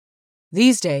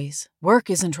These days, work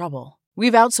is in trouble.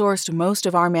 We've outsourced most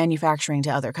of our manufacturing to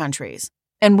other countries.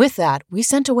 And with that, we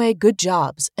sent away good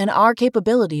jobs and our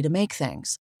capability to make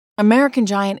things. American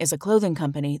Giant is a clothing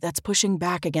company that's pushing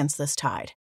back against this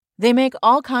tide. They make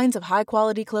all kinds of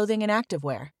high-quality clothing and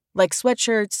activewear, like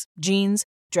sweatshirts, jeans,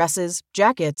 dresses,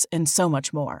 jackets, and so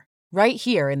much more, right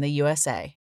here in the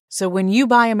USA. So when you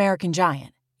buy American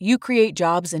Giant, you create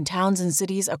jobs in towns and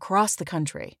cities across the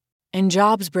country. And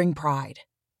jobs bring pride,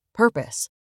 purpose.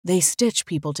 They stitch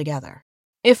people together.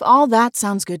 If all that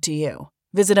sounds good to you,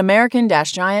 visit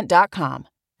American-Giant.com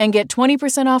and get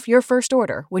 20% off your first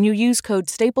order when you use code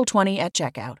STAPLE20 at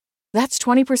checkout. That's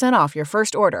 20% off your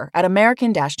first order at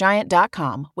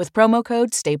American-Giant.com with promo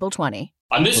code STAPLE20.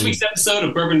 On this week's episode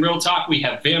of Bourbon Real Talk, we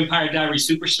have Vampire Diaries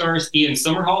superstars Ian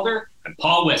Somerhalder and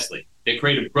Paul Wesley. They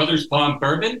created Brothers Bond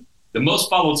Bourbon, the most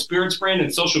followed spirits brand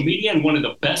in social media and one of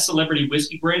the best celebrity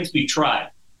whiskey brands we've tried.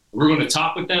 We're going to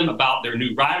talk with them about their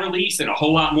new rye release and a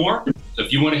whole lot more. So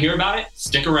if you want to hear about it,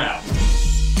 stick around.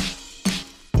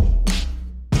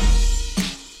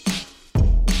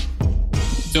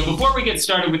 So before we get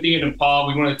started with Ian and Paul,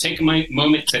 we want to take a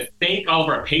moment to thank all of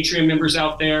our Patreon members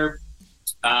out there.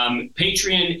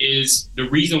 Patreon is the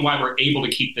reason why we're able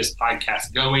to keep this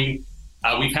podcast going.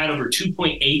 We've had over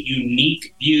 2.8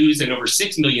 unique views and over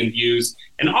 6 million views.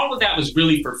 And all of that was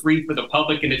really for free for the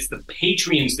public. And it's the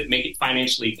Patreons that make it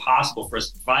financially possible for us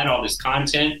to provide all this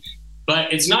content.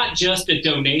 But it's not just a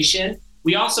donation.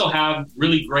 We also have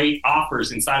really great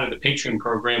offers inside of the Patreon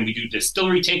program. We do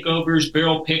distillery takeovers,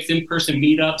 barrel picks, in-person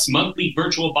meetups, monthly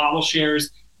virtual bottle shares,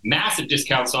 massive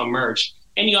discounts on merch.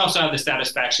 And you also have the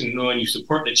satisfaction of knowing you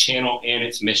support the channel and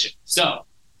its mission. So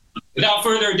without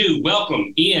further ado,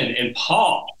 welcome Ian and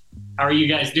Paul. How are you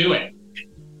guys doing?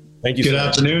 Thank you. Good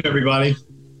afternoon, everybody.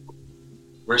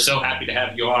 We're so happy to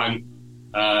have you on.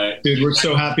 Dude, we're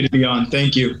so happy to be on.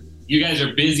 Thank you. You guys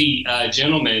are busy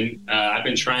gentlemen. I've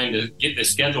been trying to get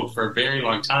this scheduled for a very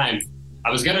long time. I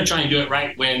was going to try and do it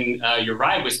right when your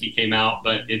rye whiskey came out,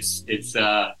 but it's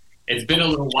been a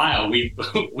little while. We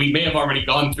may have already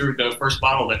gone through the first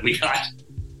bottle that we got.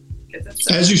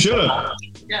 As you should have.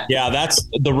 Yeah, that's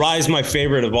the rye is my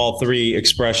favorite of all three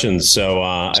expressions. So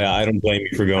I don't blame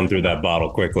you for going through that bottle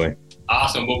quickly.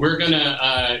 Awesome. Well, we're going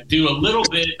to do a little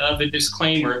bit of a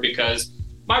disclaimer because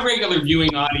my regular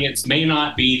viewing audience may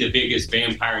not be the biggest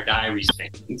Vampire Diaries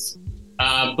fans.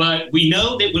 But we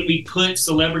know that when we put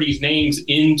celebrities' names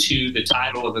into the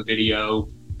title of a video,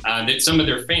 that some of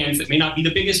their fans that may not be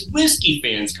the biggest whiskey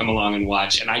fans come along and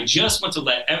watch. And I just want to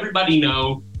let everybody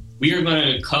know we are going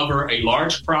to cover a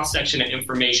large cross-section of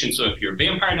information. So if you're a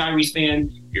Vampire Diaries fan,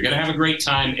 you're going to have a great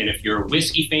time. And if you're a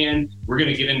whiskey fan, we're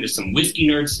going to get into some whiskey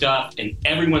nerd stuff and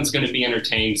everyone's going to be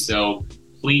entertained. So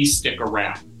please stick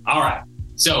around. All right.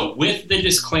 So with the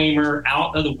disclaimer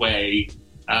out of the way,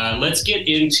 let's get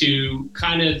into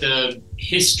kind of the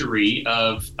history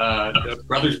of the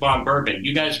Brothers Bond Bourbon.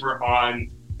 You guys were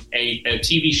on a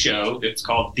TV show that's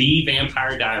called The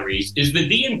Vampire Diaries. Is the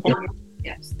D important?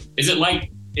 Yes. Is it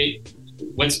like it?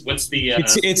 What's the?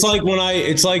 It's like when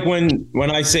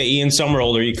I say Ian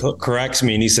Somerhalder, he corrects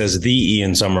me and he says the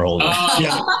Ian Somerhalder.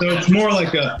 Yeah. So it's more like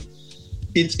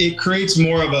it creates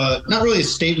more of a, not really a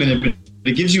statement, but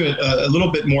it gives you a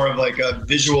little bit more of like a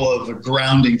visual of a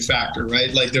grounding factor,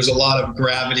 right? Like there's a lot of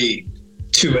gravity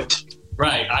to it.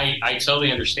 Right. I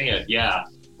totally understand. Yeah.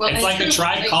 Well, it's like a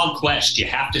Tribe Called Quest. You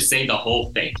have to say the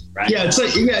whole thing, right? Yeah, it's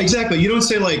like, yeah, exactly. You don't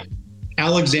say like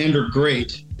Alexander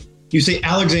Great. You say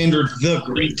Alexander the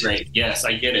Great. Great. Yes,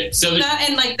 I get it. So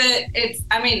and like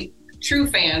true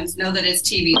fans know that it's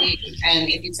TBD, and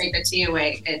if you take the T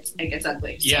away, it gets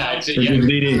ugly. So. Yeah, it's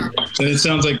TBD. And it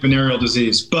sounds like venereal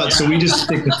disease, but so we just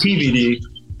stick with TBD.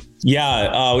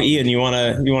 Yeah. Ian, you want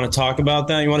to talk about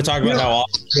that? You want to talk about how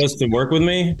awesome it was to work with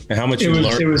me and how much you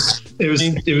learned?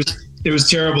 It was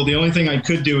terrible. The only thing I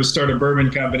could do was start a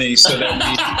bourbon company so that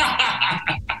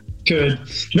we could.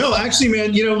 No, actually,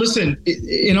 man, listen,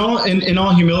 in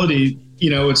all humility,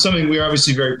 it's something we're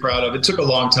obviously very proud of. It took a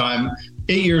long time.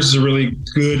 8 years is a really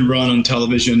good run on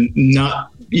television.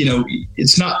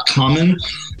 It's not common,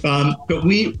 but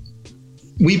we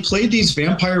played these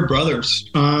vampire brothers.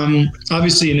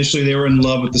 Obviously, initially they were in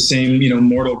love with the same,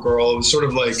 mortal girl. It was sort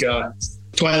of like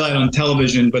Twilight on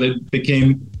television, but it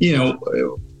became,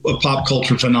 a pop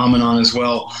culture phenomenon as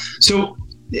well. So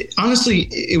honestly,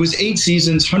 it was 8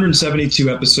 seasons, 172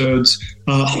 episodes,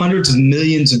 hundreds of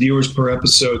millions of viewers per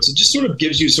episode. So it just sort of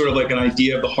gives you sort of like an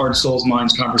idea of the heart, souls,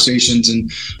 minds conversations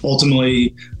and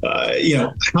ultimately,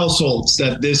 households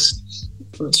that this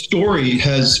story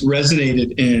has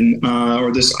resonated in,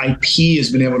 or this IP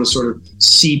has been able to sort of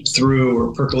seep through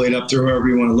or percolate up through, however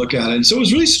you want to look at it. And so it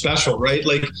was really special, right?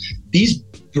 Like these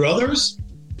brothers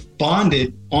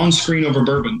bonded on screen over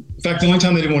bourbon. In fact, the only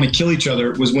time they didn't want to kill each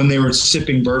other was when they were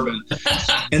sipping bourbon.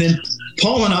 And then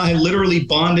Paul and I literally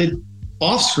bonded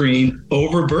off screen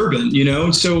over bourbon, you know?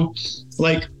 So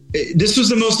like, this was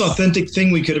the most authentic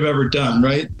thing we could have ever done,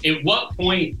 right? At what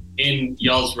point in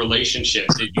y'all's relationship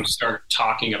did you start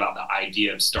talking about the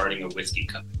idea of starting a whiskey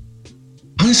company?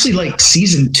 Honestly, like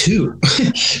season 2,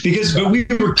 but we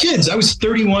were kids. I was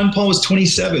 31, Paul was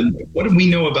 27. What did we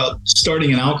know about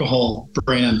starting an alcohol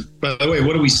brand? By the way,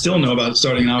 what do we still know about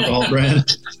starting an alcohol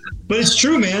brand? But it's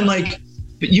true, man. Like,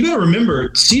 but you got to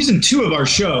remember, season 2 of our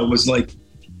show was like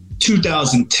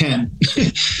 2010.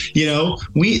 You know,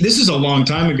 this is a long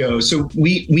time ago. So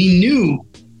we knew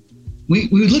we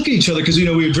would look at each other because, you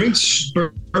know, we would drink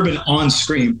bourbon on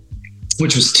screen,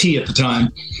 which was tea at the time.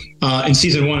 In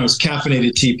season 1, it was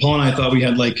caffeinated tea. Paul and I thought we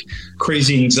had like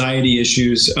crazy anxiety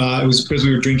issues. It was because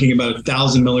we were drinking about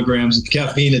 1,000 milligrams of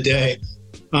caffeine a day.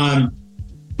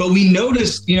 But we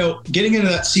noticed, you know, getting into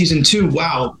that season 2,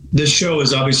 wow, this show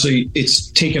is obviously,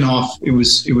 it's taken off. It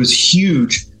was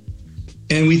huge.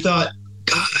 And we thought,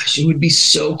 gosh, it would be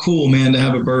so cool, man, to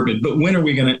have a bourbon. But when are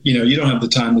we going to, you know, you don't have the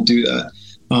time to do that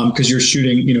because you're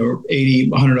shooting, you know, 80,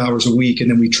 100 hours a week. And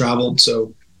then we traveled.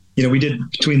 So, you know, we did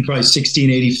between probably 60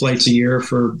 and 80 flights a year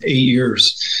for 8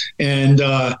 years. And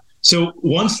so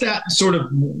once that sort of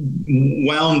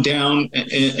wound down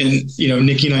and, you know,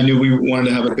 Nikki and I knew we wanted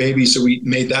to have a baby. So we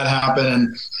made that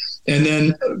happen. And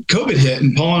then COVID hit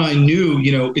and Paul and I knew,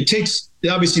 you know, it takes,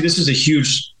 obviously this is a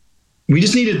huge, we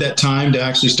just needed that time to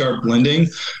actually start blending.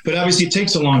 But obviously it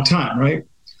takes a long time, right?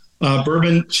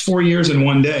 Bourbon, 4 years in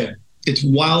one day.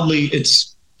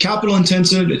 It's capital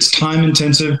intensive, it's time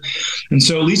intensive. And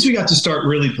so at least we got to start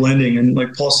really blending. And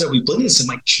like Paul said, we blended this in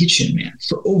my kitchen, man.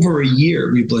 For over a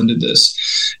year, we blended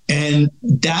this. And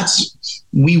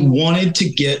we wanted to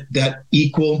get that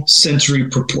equal sensory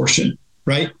proportion,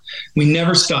 right? We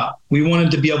never stopped. We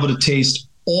wanted to be able to taste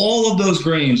all of those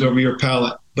grains over your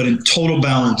palate, but in total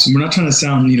balance. And we're not trying to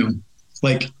sound, you know,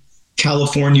 like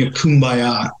California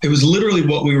kumbaya. It was literally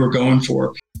what we were going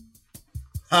for.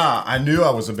 I knew I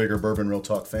was a bigger Bourbon Real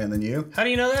Talk fan than you. How do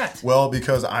you know that? Well,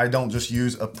 because I don't just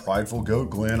use a prideful goat,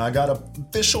 Glenn. I got an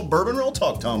official Bourbon Real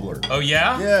Talk tumbler. Oh,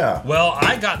 yeah? Yeah. Well,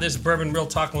 I got this Bourbon Real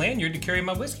Talk lanyard to carry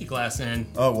my whiskey glass in.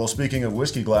 Oh, well, speaking of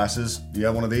whiskey glasses, do you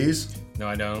have one of these? No,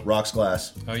 I don't. Rocks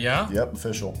glass. Oh, yeah? Yep,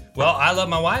 official. Well, I love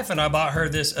my wife, and I bought her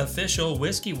this official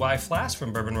whiskey wife flask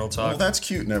from Bourbon Real Talk. Well, that's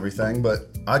cute and everything, but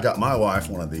I got my wife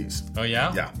one of these. Oh,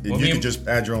 yeah? Yeah. Well, you can just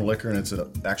add your own liquor, and it's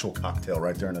an actual cocktail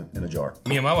right there in a jar.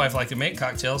 Me and my wife like to make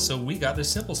cocktails, so we got this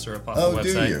simple syrup off the website.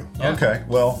 Oh, do you? Yeah. Okay.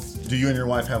 Well, do you and your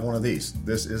wife have one of these?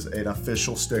 This is an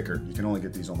official sticker. You can only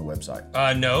get these on the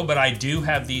website. No, but I do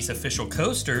have these official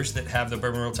coasters that have the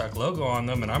Bourbon Real Talk logo on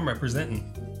them, and I'm representing.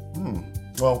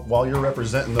 Well, while you're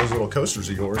representing those little coasters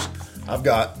of yours, I've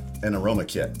got an aroma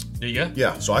kit. Do you?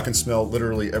 Yeah, so I can smell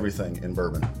literally everything in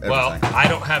bourbon. Everything. Well, I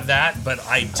don't have that, but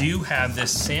I do have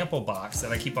this sample box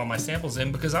that I keep all my samples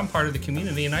in because I'm part of the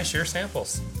community and I share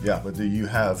samples. Yeah, but do you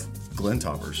have Glen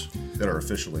toppers that are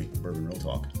officially Bourbon Real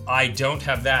Talk? I don't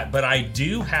have that, but I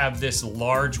do have this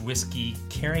large whiskey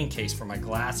carrying case for my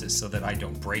glasses so that I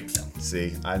don't break them.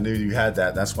 See, I knew you had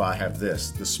that. That's why I have the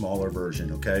smaller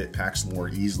version, okay? It packs more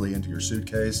easily into your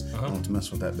suitcase. Don't have to mess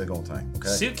with that big old thing, okay?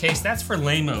 Suitcase, that's for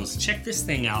lamos. Check this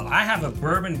thing out. I have a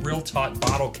Bourbon Real Talk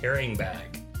bottle carrying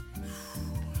bag.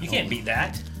 You can't beat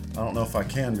that. I don't know if I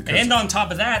can because... And on top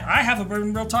of that, I have a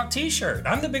Bourbon Real Talk t-shirt.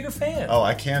 I'm the bigger fan. Oh,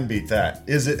 I can beat that.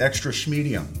 Is it extra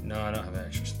schmedium? No, I don't have an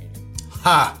extra medium.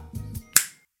 Ha!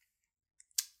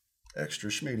 Extra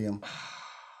schmedium.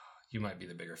 You might be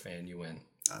the bigger fan. You win.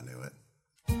 I knew it.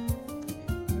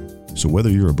 So whether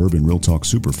you're a Bourbon Real Talk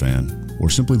super fan or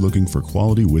simply looking for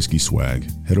quality whiskey swag,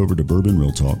 head over to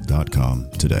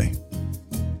bourbonrealtalk.com today.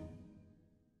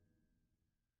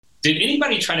 Did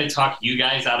anybody try to talk you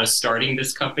guys out of starting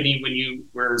this company when you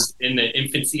were in the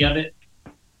infancy of it?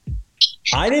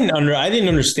 I didn't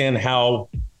understand how.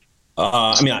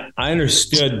 I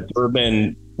understood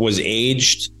bourbon was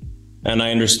aged, and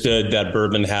I understood that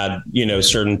bourbon had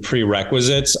certain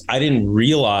prerequisites. I didn't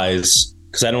realize,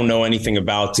 because I don't know anything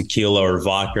about tequila or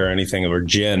vodka or anything or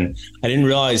gin. I didn't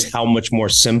realize how much more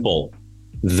simple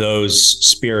those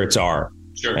spirits are,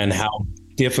 sure, and how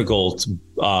difficult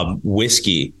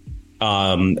whiskey.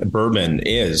 Bourbon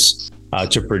is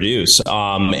to produce.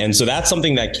 And so that's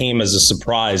something that came as a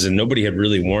surprise, and nobody had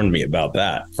really warned me about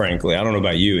that, frankly. I don't know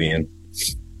about you, Ian.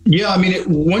 Yeah, I mean,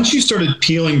 once you started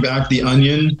peeling back the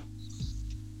onion,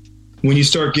 when you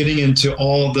start getting into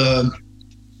all the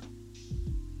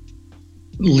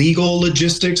legal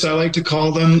logistics, I like to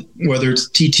call them, whether it's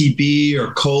TTB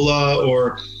or COLA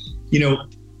or,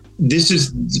 this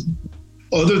is,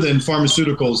 other than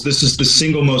pharmaceuticals, this is the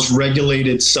single most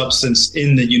regulated substance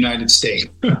in the United States.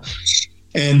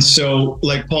 And so,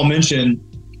 like Paul mentioned,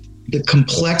 the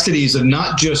complexities of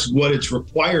not just what it's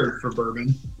required for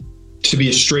bourbon to be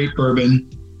a straight bourbon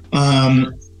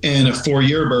and a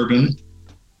 4-year bourbon,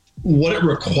 what it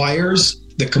requires,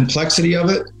 the complexity of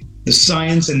it, the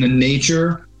science and the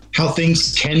nature, how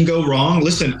things can go wrong.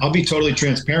 Listen, I'll be totally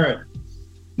transparent.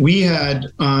 We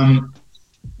had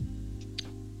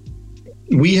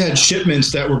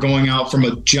shipments that were going out from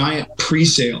a giant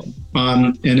pre-sale.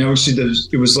 And obviously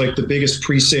it was like the biggest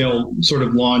pre-sale sort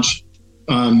of launch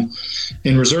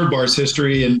in Reserve Bar's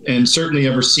history and certainly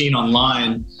ever seen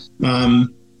online.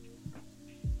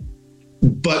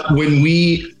 But when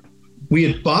we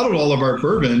had bottled all of our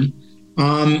bourbon,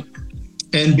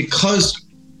 and because,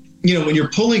 when you're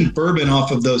pulling bourbon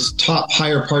off of those top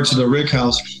higher parts of the rick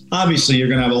house, obviously you're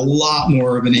going to have a lot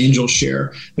more of an angel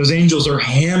share. Those angels are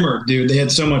hammered, dude. They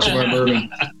had so much of our bourbon.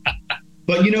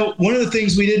 But, one of the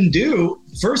things we didn't do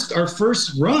our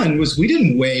first run was we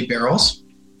didn't weigh barrels.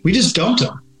 We just dumped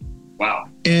them. Wow.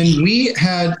 And we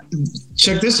had,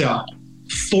 check this out,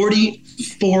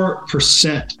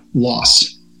 44%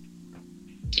 loss.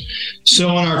 So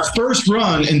on our first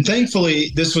run, and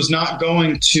thankfully this was not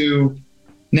going to,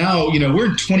 now, we're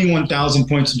in 21,000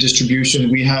 points of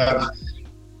distribution. We have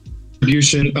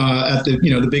distribution at the,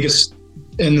 the biggest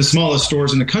and the smallest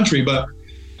stores in the country, but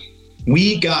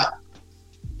we got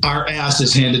our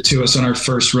asses handed to us on our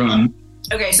first run.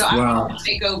 Okay, so I'm going to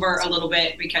take over a little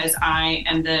bit because I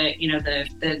am the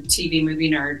TV movie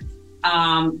nerd.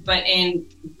 But in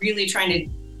really trying to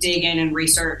dig in and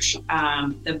research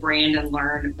the brand and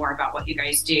learn more about what you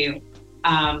guys do,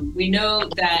 we know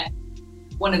that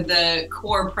one of the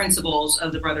core principles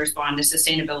of the Brothers Bond is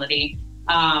sustainability.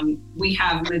 We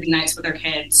have movie nights with our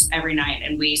kids every night,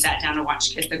 and we sat down and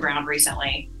watched Kiss the Ground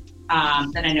recently,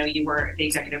 that I know you were the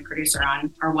executive producer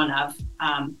on, or one of.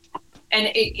 And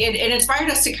it inspired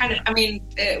us to kind of,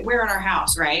 we're in our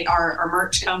house, right? Our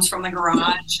merch comes from the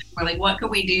garage. We're like, what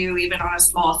can we do even on a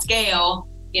small scale?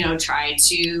 Try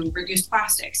to reduce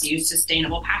plastics, use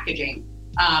sustainable packaging,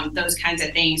 those kinds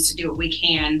of things to do what we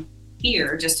can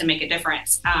here just to make a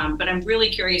difference. But I'm really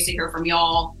curious to hear from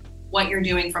y'all what you're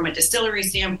doing from a distillery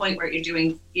standpoint, what you're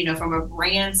doing, from a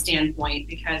brand standpoint,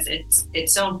 because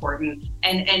it's so important.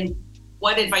 And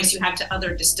what advice you have to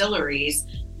other distilleries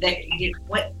that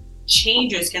what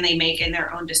changes can they make in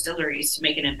their own distilleries to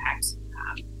make an impact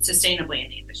sustainably in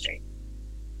the industry?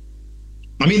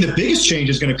 The biggest change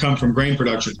is going to come from grain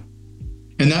production.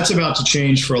 And that's about to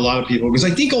change for a lot of people, because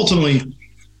I think ultimately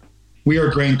we are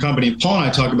a grain company. Paul and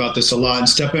I talk about this a lot, and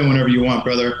step in whenever you want,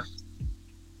 brother.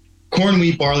 Corn,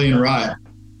 wheat, barley, and rye.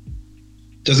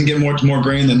 Doesn't get more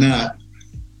grain than that.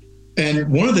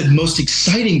 And one of the most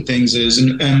exciting things is,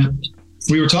 and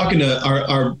we were talking to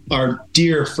our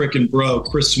dear frickin' bro,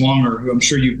 Chris Swanger, who I'm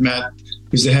sure you've met,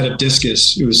 who's the head of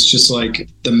Discus, who was just like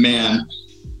the man.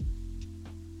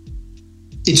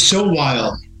 It's so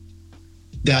wild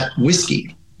that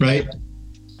whiskey, right?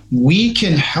 We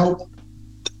can help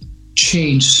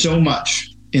change so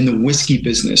much in the whiskey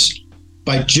business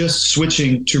by just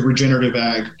switching to regenerative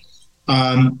ag.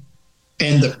 And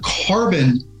the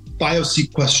carbon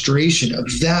biosequestration of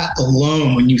that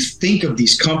alone, when you think of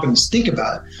these companies, think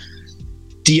about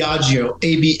it. Diageo,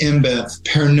 AB InBev,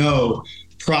 Pernod,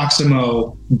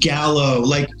 Proximo, Gallo,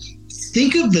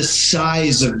 think of the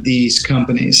size of these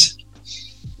companies.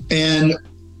 And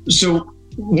so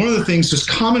one of the things, just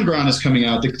Common Ground is coming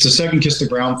out. The second Kiss the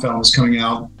Ground film is coming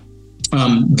out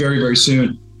very, very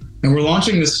soon. And we're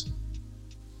launching this,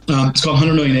 it's called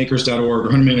 100millionacres.org or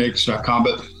 100millionacres.com.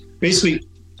 But basically,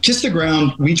 Kiss the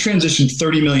Ground, we transitioned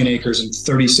 30 million acres in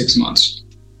 36 months,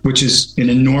 which is an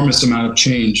enormous amount of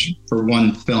change for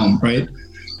one film, right?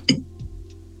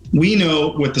 We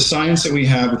know with the science that we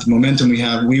have, with the momentum we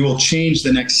have, we will change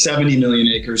the next 70 million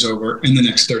acres over in the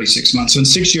next 36 months. So in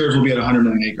 6 years, we'll be at 100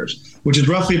 million acres, which is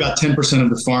roughly about 10% of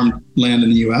the farmed land in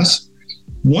the US.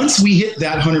 Once we hit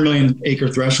that 100 million acre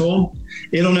threshold,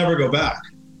 it'll never go back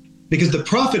because the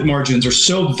profit margins are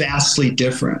so vastly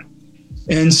different.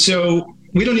 And so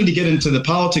we don't need to get into the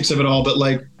politics of it all, but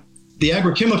the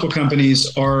agrochemical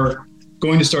companies are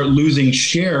going to start losing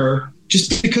share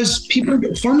just because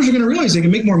farmers are going to realize they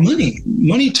can make more money.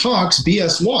 Money talks,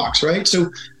 BS walks, right?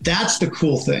 So that's the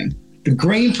cool thing. The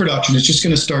grain production is just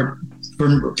going to start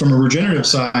from a regenerative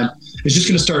side. It's just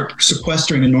going to start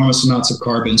sequestering enormous amounts of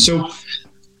carbon. So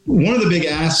one of the big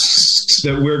asks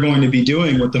that we're going to be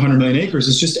doing with the 100 million acres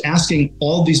is just asking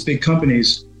all these big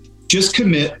companies, just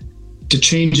commit to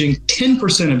changing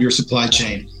 10% of your supply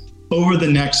chain over the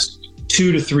next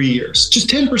 2 to 3 years, just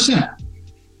 10%.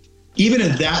 Even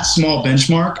at that small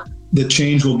benchmark, the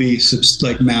change will be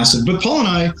like massive. But Paul and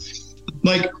I,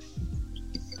 like,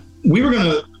 we were going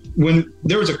to, when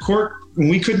there was a cork, when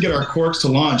we couldn't get our corks to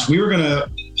launch,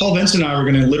 Paul Vincent and I were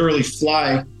going to literally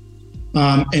fly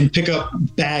and pick up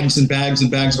bags and bags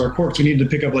and bags of our corks. We needed to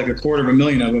pick up like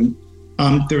 250,000 of them.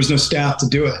 There was no staff to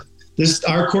do it.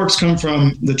 Our corks come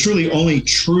from the truly only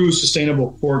true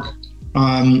sustainable cork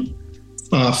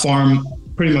farm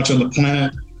pretty much on the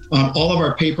planet. All of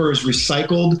our paper is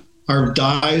recycled. Our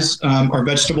dyes, our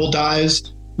vegetable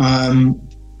dyes. Our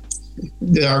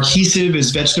adhesive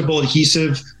is vegetable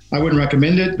adhesive. I wouldn't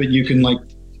recommend it, but you can like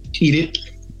eat it.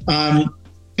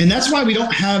 And that's why we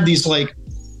don't have these like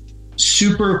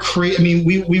super crazy. I mean,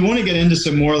 we want to get into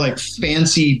some more like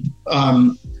fancy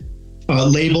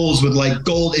labels with like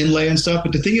gold inlay and stuff.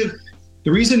 But the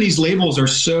reason these labels are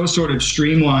so sort of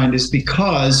streamlined is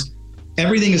because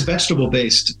everything is vegetable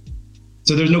based.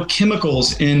 So there's no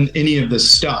chemicals in any of this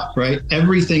stuff, right?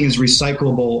 Everything is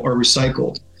recyclable or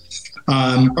recycled,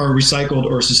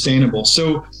 or sustainable.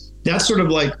 So that's sort of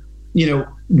like, you know,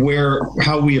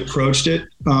 how we approached it.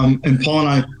 And Paul and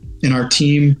I and our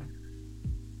team,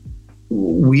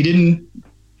 we didn't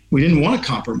want to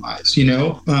compromise, you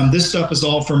know. This stuff is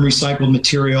all from recycled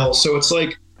material. So it's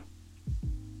like,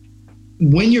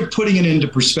 when you're putting it into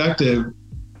perspective,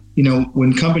 you know,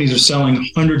 when companies are selling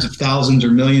hundreds of thousands or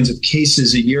millions of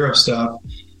cases a year of stuff,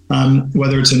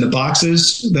 whether it's in the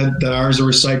boxes that ours are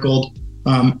recycled,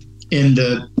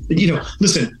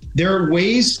 listen, there are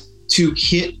ways to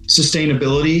hit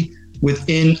sustainability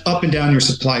within up and down your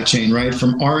supply chain, right?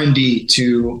 From R&D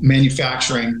to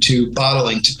manufacturing to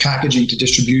bottling to packaging to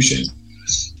distribution.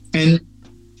 And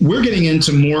we're getting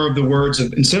into more of the words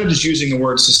of, instead of just using the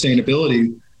word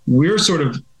sustainability, we're sort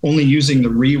of only using the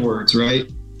words, right?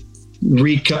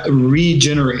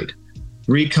 Regenerate,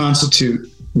 reconstitute,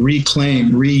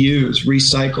 reclaim, reuse,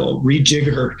 recycle,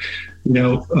 rejigger,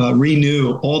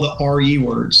 renew, all the RE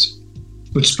words,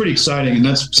 which is pretty exciting. And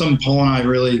that's something Paul and I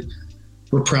really,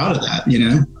 we're proud of that, you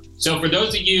know? So for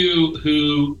those of you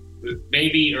who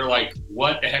maybe are like,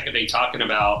 what the heck are they talking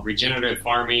about? Regenerative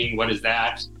farming, what is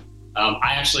that?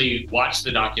 I actually watched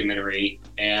the documentary,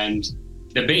 and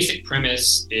the basic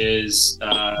premise is,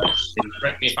 and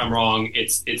correct me if I'm wrong,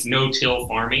 it's no-till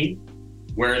farming,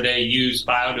 where they use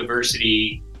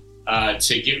biodiversity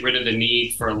to get rid of the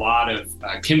need for a lot of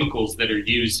chemicals that are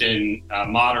used in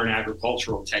modern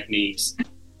agricultural techniques.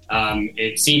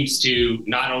 It seems to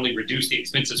not only reduce the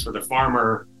expenses for the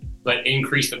farmer, but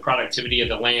increase the productivity of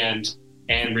the land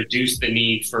and reduce the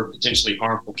need for potentially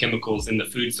harmful chemicals in the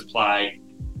food supply.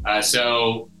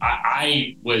 So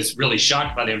I was really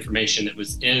shocked by the information that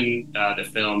was in the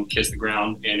film Kiss the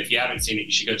Ground. And if you haven't seen it,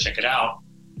 you should go check it out.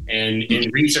 And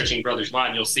in researching Brothers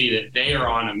Mind, you'll see that they are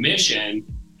on a mission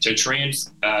to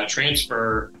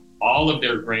transfer all of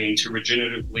their grain to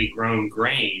regeneratively grown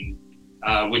grain,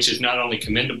 which is not only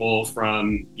commendable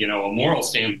from, a moral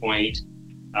standpoint,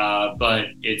 but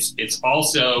it's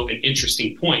also an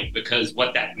interesting point, because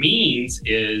what that means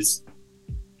is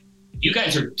you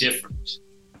guys are different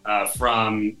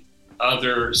from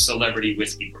other celebrity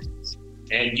whiskey brands.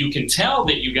 And you can tell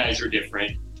that you guys are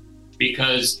different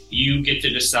because you get to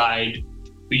decide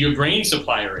who your grain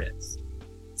supplier is.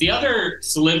 The other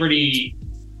celebrity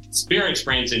spirits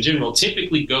brands in general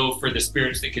typically go for the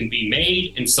spirits that can be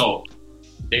made and sold.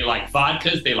 They like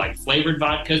vodkas, they like flavored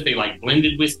vodkas, they like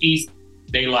blended whiskeys,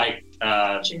 they like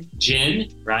gin,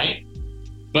 right?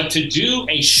 But to do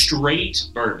a straight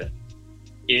bourbon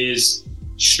is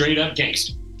straight up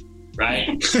gangster,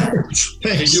 right?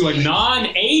 To do a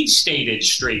non-age stated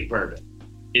straight bourbon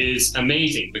is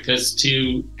amazing, because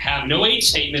to have no age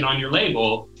statement on your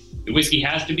label, the whiskey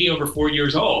has to be over 4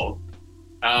 years old.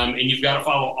 And you've got to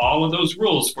follow all of those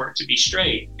rules for it to be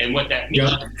straight. And what that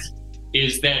means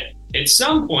is that at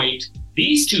some point,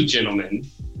 these two gentlemen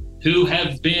who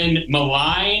have been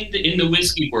maligned in the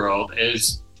whiskey world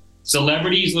as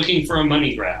celebrities looking for a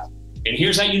money grab. And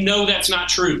here's how you know that's not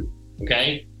true,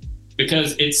 okay?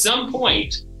 Because at some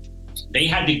point, they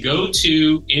had to go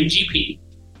to MGP.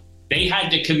 They had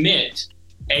to commit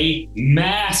a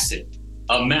massive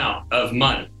amount of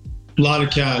money. A lot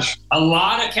of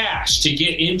cash to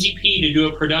get MGP to do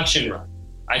a production run.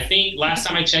 I think last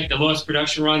time I checked, the lowest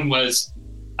production run was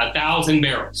 1,000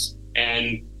 barrels.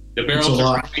 And the barrels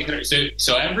are 300.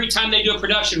 So every time they do a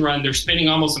production run, they're spending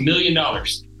almost $1 million,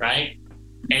 right?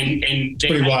 And they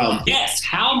pretty wild. Guess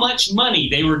how much money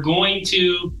they were going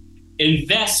to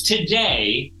invest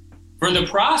today for the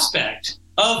prospect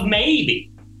of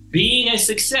maybe being a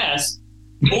success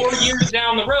 4 years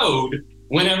down the road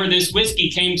whenever this whiskey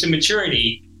came to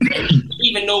maturity. They didn't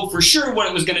even know for sure what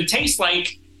it was going to taste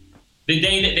like the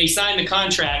day that they signed the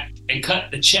contract and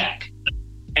cut the check.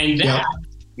 And that,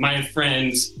 my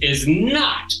friends, is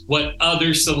not what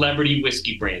other celebrity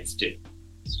whiskey brands do.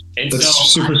 And that's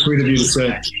so super sweet of you to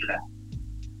say.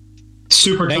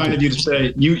 Super kind of you to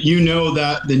say. You know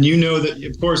that, then you know that,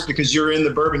 of course, because you're in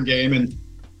the bourbon game. And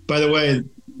by the way,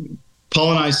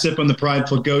 Paul and I sip on the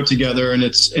Prideful Goat together, and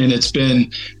it's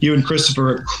been, you and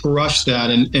Christopher have crushed that.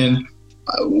 And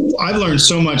I've learned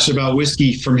so much about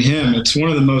whiskey from him. It's one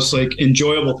of the most like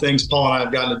enjoyable things Paul and I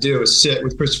have gotten to do is sit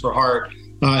with Christopher Hart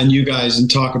and you guys and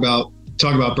talk about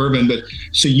bourbon. But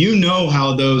so you know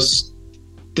how those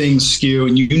things skew,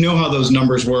 and you know how those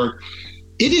numbers work.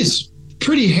 It is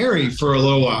pretty hairy for a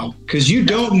little while because you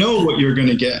don't know what you're going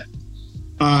to get.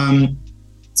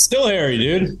 Still hairy,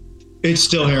 dude. It's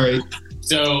still hairy.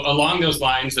 So along those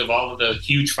lines of all of the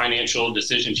huge financial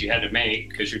decisions you had to make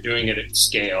because you're doing it at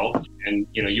scale, and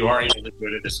you are able to do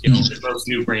it at a scale that most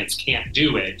new brands can't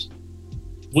do it.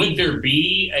 Would there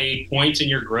be a point in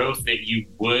your growth that you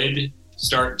would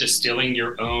start distilling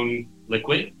your own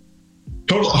liquid?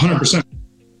 Total 100%.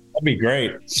 That'd be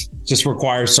great. Just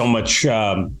requires so much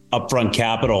upfront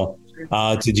capital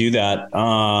to do that.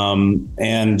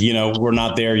 And we're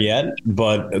not there yet,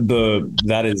 but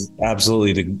that is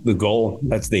absolutely the goal.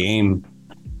 That's the aim.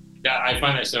 Yeah, I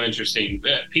find that so interesting.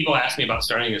 People ask me about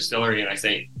starting a distillery, and I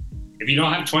say, if you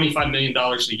don't have $25 million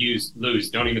to lose,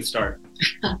 don't even start.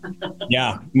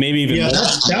 Yeah, maybe even more.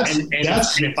 And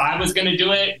if I was going to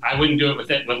do it, I wouldn't do it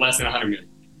with less than 100 million.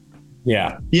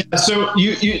 Yeah. Yeah. So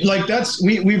you like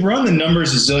we've run the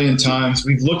numbers a zillion times.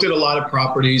 We've looked at a lot of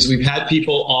properties. We've had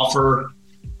people offer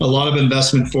a lot of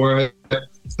investment for it.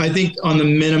 I think on the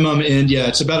minimum end,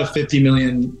 it's about a 50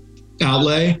 million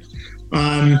outlay.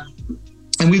 And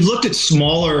we've looked at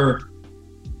smaller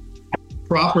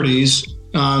properties,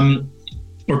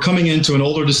 or coming into an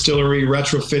older distillery,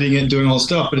 retrofitting it, doing all this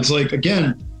stuff. But it's like,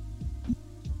 again,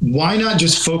 why not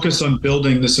just focus on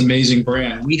building this amazing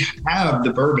brand? We have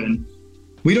the bourbon.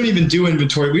 We don't even do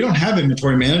inventory. We don't have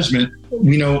inventory management.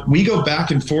 We go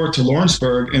back and forth to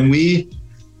Lawrenceburg, and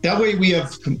that way we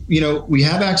have, we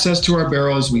have access to our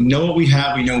barrels. We know what we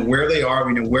have. We know where they are.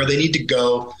 We know where they need to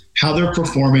go, how they're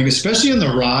performing, especially in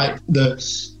the rye,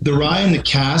 the rye and the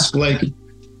cask. Like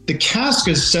the cask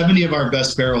is 70 of our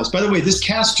best barrels. By the way, this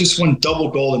cask just won double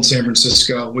gold in San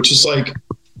Francisco, which is like,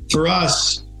 for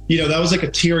us, that was like a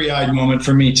teary-eyed moment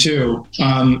for me too.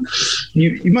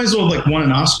 You might as well have won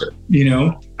an Oscar,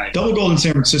 Double gold in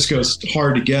San Francisco is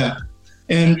hard to get.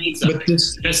 But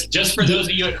just for those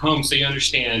of you at home, so you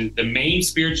understand, the main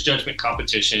spirits judgment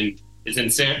competition is in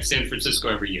San Francisco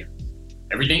every year.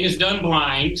 Everything is done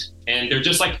blind, and they're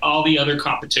just like all the other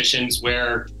competitions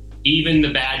where even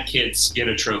the bad kids get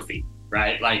a trophy,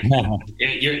 right? Like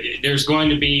there's going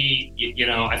to be,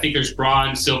 I think there's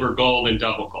bronze, silver, gold, and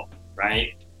double gold,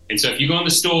 right? And so if you go in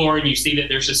the store and you see that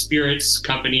there's a spirits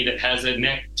company that has a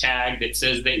neck tag that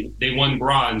says they won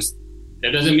bronze,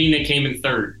 that doesn't mean they came in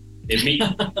third.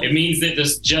 It means that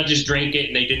the judges drank it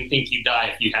and they didn't think you'd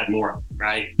die if you had more,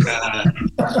 right?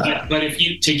 But if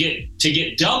you to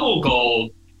get double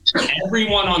gold,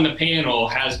 everyone on the panel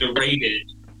has to rate it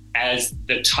as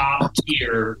the top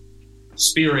tier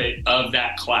spirit of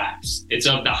that class. It's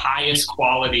of the highest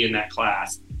quality in that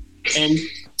class. And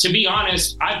to be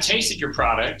honest, I've tasted your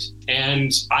product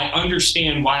and I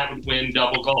understand why it would win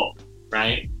double gold,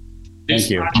 right?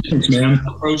 Thank you. Thanks, man.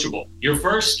 Approachable. Your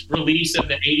first release of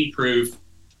the 80 proof,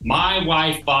 my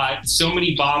wife bought so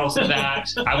many bottles of that.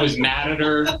 I was mad at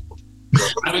her.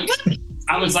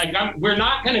 I was like, we're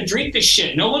not going to drink this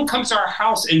shit. No one comes to our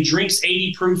house and drinks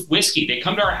 80 proof whiskey. They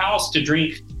come to our house to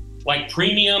drink like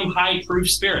premium high proof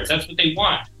spirits. That's what they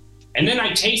want. And then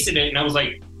I tasted it and I was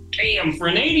like, damn, for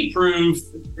an 80 proof,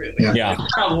 yeah,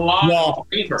 a lot of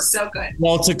flavor. So good.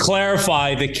 Well, to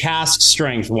clarify, the cask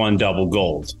strength won double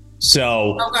gold.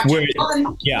 So that's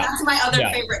my other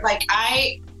favorite. Like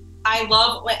I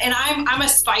love, and I'm a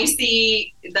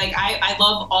spicy, like I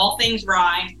love all things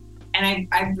rye, and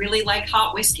I really like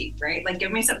hot whiskey, right? Like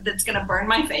give me something that's gonna burn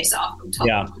my face off. I'm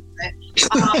talking about it.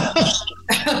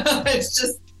 It's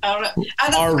just, I don't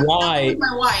know. Our rye,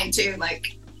 my wine too,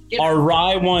 like. Our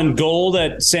rye won gold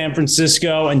at San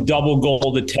Francisco and double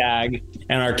gold at Tag,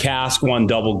 and our cask won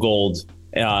double gold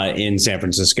in San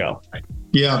Francisco.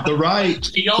 Yeah, the rye.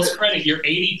 To y'all's credit, your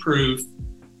 80 proof,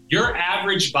 your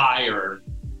average buyer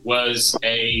was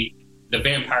a the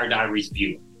Vampire Diaries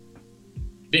viewer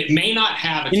that may not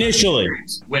have initially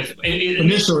with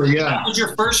initially, yeah, that was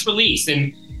your first release,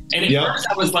 and at first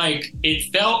I was like,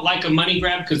 it felt like a money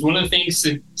grab, because one of the things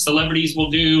celebrities will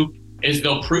do is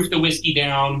they'll proof the whiskey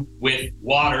down with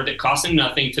water that costs them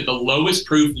nothing to the lowest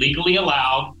proof legally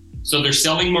allowed, so they're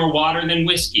selling more water than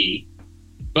whiskey.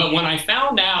 But when I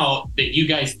found out that you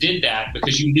guys did that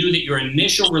because you knew that your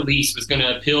initial release was going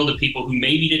to appeal to people who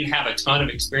maybe didn't have a ton of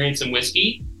experience in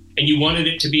whiskey, and you wanted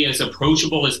it to be as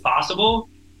approachable as possible,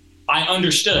 I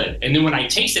understood. And then when I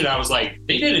tasted it, I was like,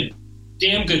 they did a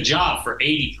damn good job for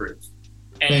 80 proof.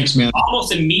 And thanks, man.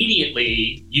 Almost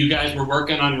immediately, you guys were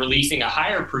working on releasing a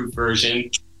higher proof version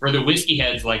for the whiskey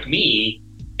heads like me.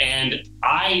 And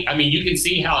I mean, you can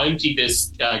see how empty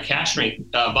this cash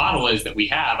strength bottle is that we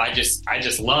have. I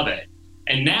just love it.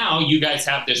 And now you guys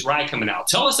have this rye coming out.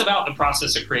 Tell us about the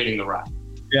process of creating the rye.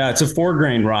 Yeah, it's a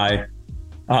 4-grain rye,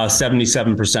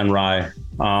 77% rye.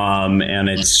 And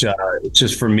it's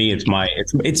just, for me, it's my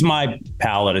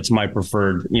palate. It's my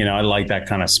preferred, I like that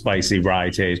kind of spicy rye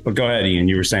taste. But go ahead, Ian,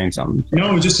 you were saying something. No,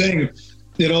 I was just saying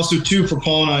it also too, for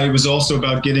Paul and I, it was also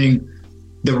about getting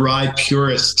the rye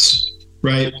purists,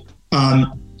 right?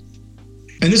 And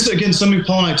this is, again, something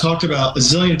Paul and I talked about a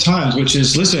zillion times, which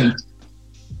is, listen,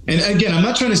 and again, I'm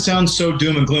not trying to sound so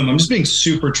doom and gloom. I'm just being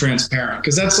super transparent,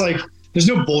 because that's like, there's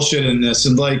no bullshit in this.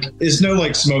 And like, there's no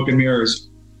like smoke and mirrors.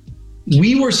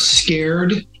 We were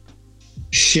scared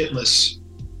shitless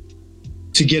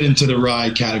to get into the rye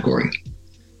category,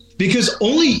 because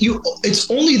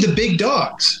it's only the big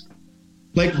dogs.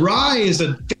 Like, rye is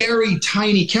a very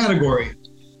tiny category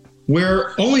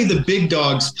where only the big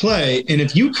dogs play. And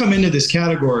if you come into this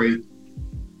category,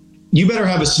 you better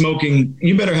have a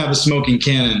smoking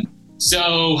cannon.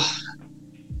 So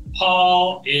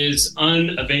Paul is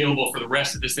unavailable for the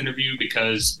rest of this interview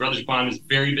because Brothers Bond is a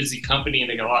very busy company and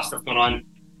they got a lot of stuff going on.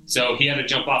 So he had to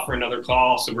jump off for another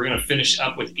call. So we're going to finish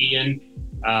up with Ian.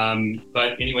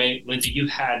 But anyway, Lindsay, you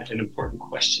had an important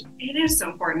question. It is so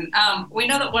important. We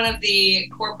know that one of the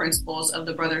core principles of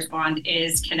the Brothers Bond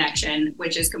is connection,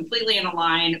 which is completely in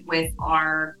line with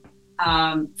our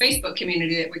Facebook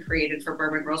community that we created for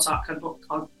Bourbon Real Talk,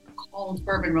 called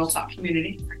Bourbon Real Talk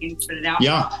Community. I can spit it out.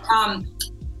 Yeah.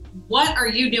 What are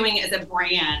you doing as a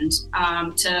brand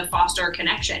to foster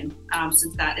connection,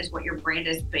 since that is what your brand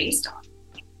is based on?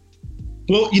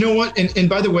 Well, you know what? And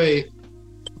by the way,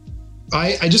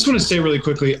 I just want to say really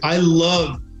quickly, so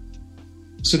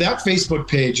that Facebook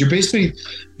page, you're basically,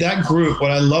 that group,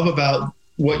 what I love about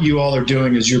what you all are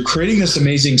doing is you're creating this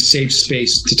amazing safe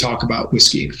space to talk about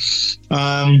whiskey.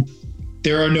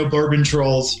 There are no bourbon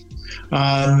trolls.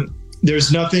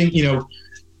 There's nothing, you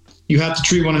have to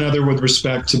treat one another with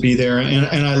respect to be there.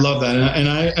 And I love that. And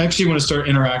I actually want to start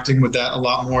interacting with that a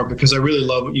lot more, because I really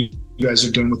love what you guys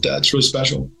are doing with that. It's really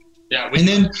special. Yeah. And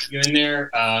then you in there,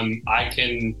 I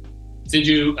can send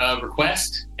you a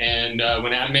request. And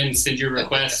when admin sends you a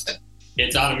request,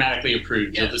 it's automatically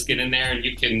approved. Yeah. You'll just get in there and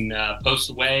you can post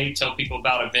away, tell people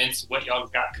about events, what y'all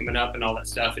got coming up and all that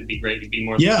stuff. It'd be great to be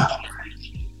more. Yeah.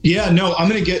 Yeah, no, I'm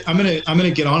going to get on it. I'm going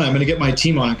to get my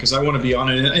team on it, because I want to be on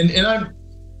it. And I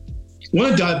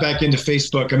want to dive back into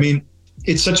Facebook. I mean,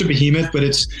 it's such a behemoth, but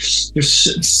there's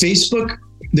Facebook.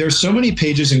 There's so many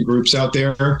pages and groups out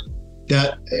there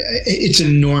that it's an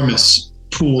enormous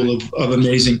pool of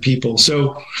amazing people.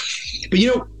 So, but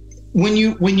when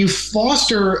you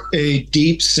foster a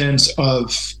deep sense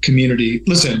of community,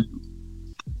 listen,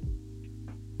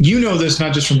 this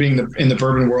not just from being in the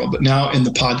bourbon world, but now in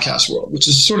the podcast world, which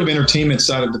is sort of entertainment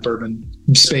side of the bourbon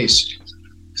space.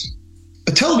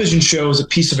 A television show is a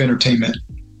piece of entertainment.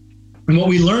 And what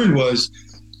we learned was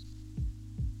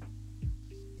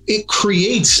it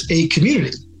creates a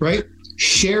community, right?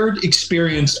 Shared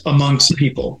experience amongst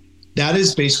people. That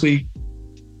is basically,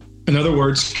 in other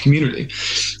words, community.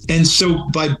 And so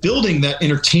by building that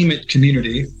entertainment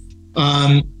community,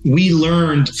 we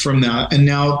learned from that. And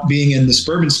now being in this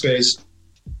bourbon space,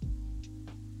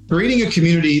 creating a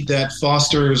community that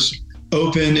fosters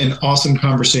open and awesome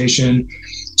conversation,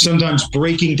 sometimes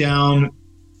breaking down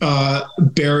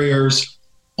barriers,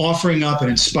 offering up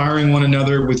and inspiring one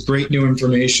another with great new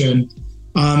information.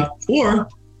 Or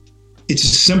it's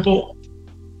as simple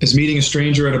as meeting a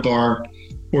stranger at a bar,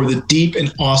 or the deep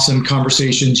and awesome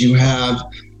conversations you have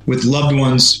with loved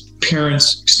ones,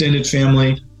 parents, extended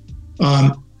family,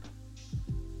 at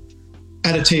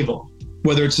a table,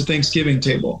 whether it's a Thanksgiving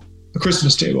table, a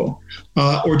Christmas table,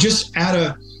 or just at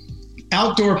a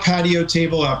outdoor patio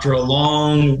table after a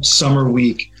long summer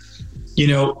week,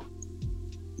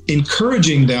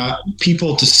 encouraging that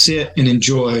people to sit and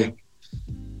enjoy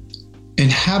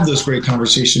and have those great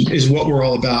conversations is what we're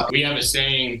all about. We have a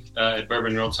saying at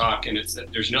Bourbon Real Talk, and it's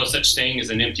that there's no such thing as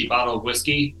an empty bottle of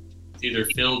whiskey. It's either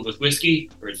filled with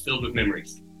whiskey or it's filled with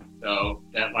memories. So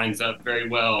that lines up very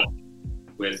well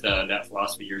with that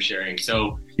philosophy you're sharing.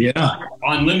 So yeah,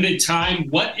 on limited time,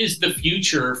 what is the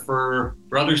future for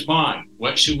Brothers Bond?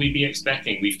 What should we be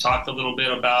expecting? We've talked a little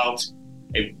bit about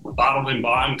a bottled and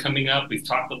bond coming up. We've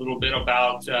talked a little bit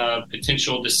about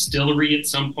potential distillery at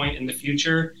some point in the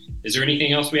future. Is there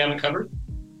anything else we haven't covered?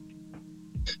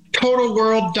 Total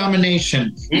world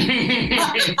domination.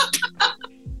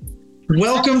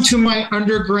 Welcome to my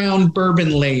underground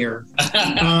bourbon layer.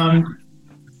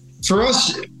 For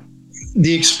us,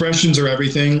 the expressions are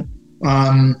everything.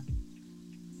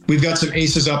 We've got some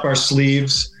aces up our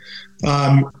sleeves.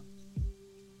 The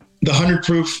 100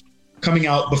 proof coming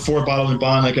out before bottled and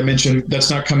bond, like I mentioned,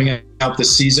 that's not coming out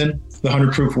this season. The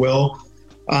 100 proof will.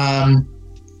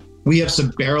 We have some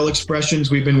barrel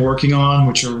expressions we've been working on,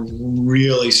 which are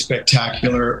really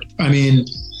spectacular. I mean,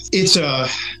 it's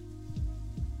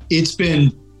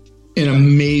been an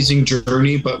amazing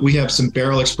journey, but we have some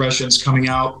barrel expressions coming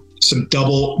out, some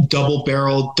double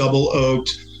barrel, double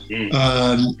oaked,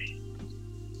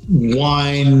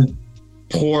 wine,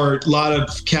 port, a lot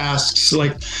of casks,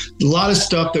 like a lot of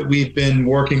stuff that we've been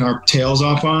working our tails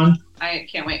off on. I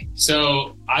can't wait.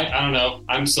 So I don't know.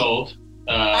 I'm sold.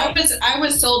 I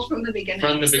was sold from the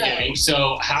beginning.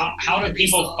 So how do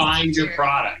people find your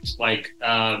product? Like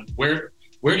where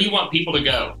do you want people to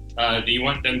go? Do you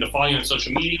want them to follow you on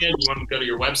social media? Do you want them to go to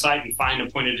your website and find a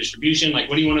point of distribution? Like,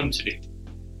 what do you want them to do?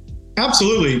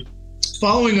 Absolutely.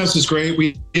 Following us is great.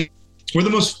 We're the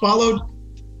most followed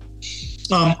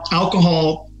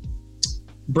alcohol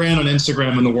brand on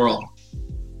Instagram in the world,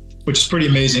 which is pretty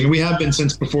amazing. We have been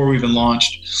since before we even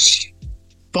launched.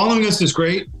 Following us is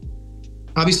great.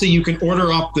 Obviously, you can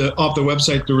order off the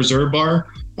website, the Reserve Bar,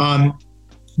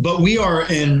 but we are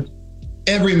in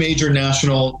every major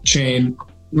national chain,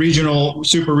 regional,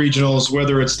 super regionals,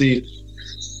 whether it's the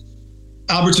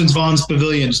Albertsons, Vons,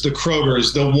 Pavilions, the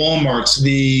Krogers, the Walmarts,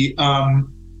 the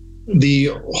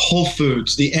Whole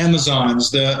Foods, the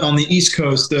Amazons, on the East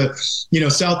Coast, the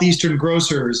Southeastern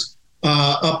grocers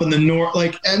up in the north.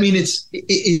 Like, I mean,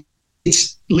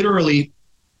 it's literally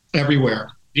everywhere.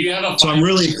 Do you have So I'm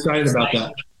really excited about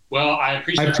that. Well, I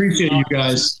appreciate you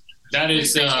guys. That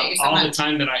is all the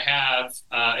time that I have.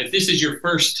 If this is your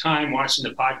first time watching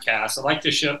the podcast, I'd like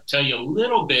to tell you a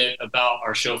little bit about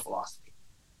our show philosophy.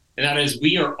 And that is,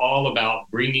 we are all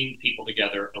about bringing people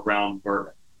together around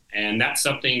bourbon. And that's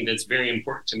something that's very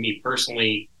important to me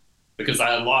personally, because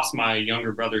I lost my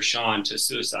younger brother, Sean, to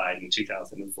suicide in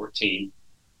 2014.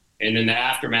 And in the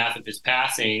aftermath of his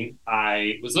passing,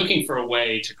 I was looking for a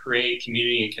way to create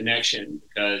community and connection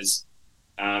because,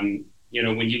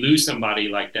 when you lose somebody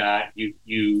like that,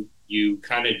 you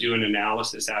kind of do an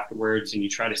analysis afterwards and you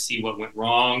try to see what went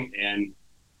wrong. And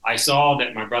I saw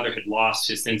that my brother had lost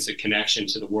his sense of connection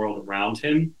to the world around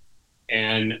him.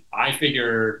 And I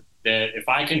figure that if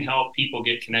I can help people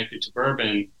get connected to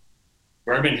bourbon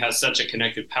has such a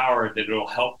connective power that it'll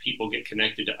help people get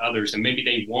connected to others. And maybe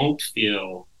they won't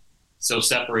feel so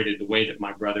separated the way that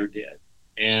my brother did.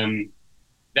 And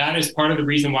that is part of the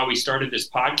reason why we started this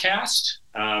podcast,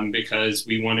 because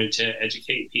we wanted to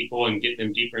educate people and get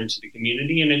them deeper into the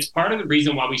community. And it's part of the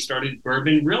reason why we started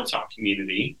Bourbon Real Talk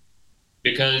Community,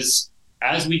 because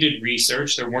as we did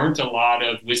research, there weren't a lot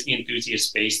of whiskey enthusiast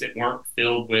space that weren't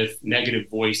filled with negative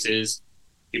voices,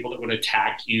 people that would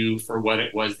attack you for what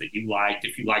it was that you liked.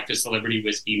 If you liked a celebrity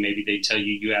whiskey, maybe they'd tell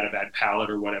you you had a bad palate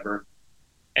or whatever.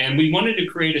 And we wanted to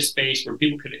create a space where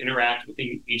people could interact with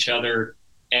each other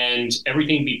and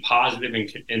everything be positive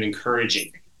and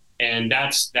encouraging. And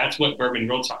that's what Bourbon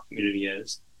Real Talk Community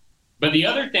is. But the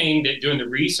other thing that doing the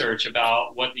research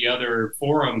about what the other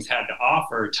forums had to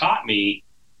offer taught me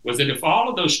was that if all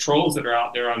of those trolls that are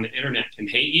out there on the internet can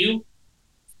hate you,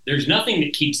 there's nothing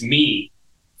that keeps me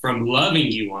from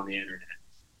loving you on the internet,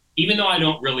 even though I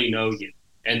don't really know you.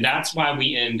 And that's why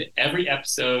we end every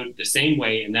episode the same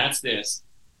way, and that's this.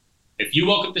 If you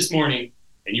woke up this morning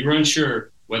and you were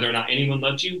unsure whether or not anyone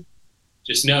loved you,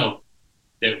 just know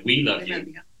that we love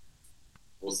you.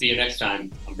 We'll see you next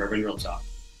time on Bourbon Real Talk.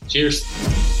 Cheers.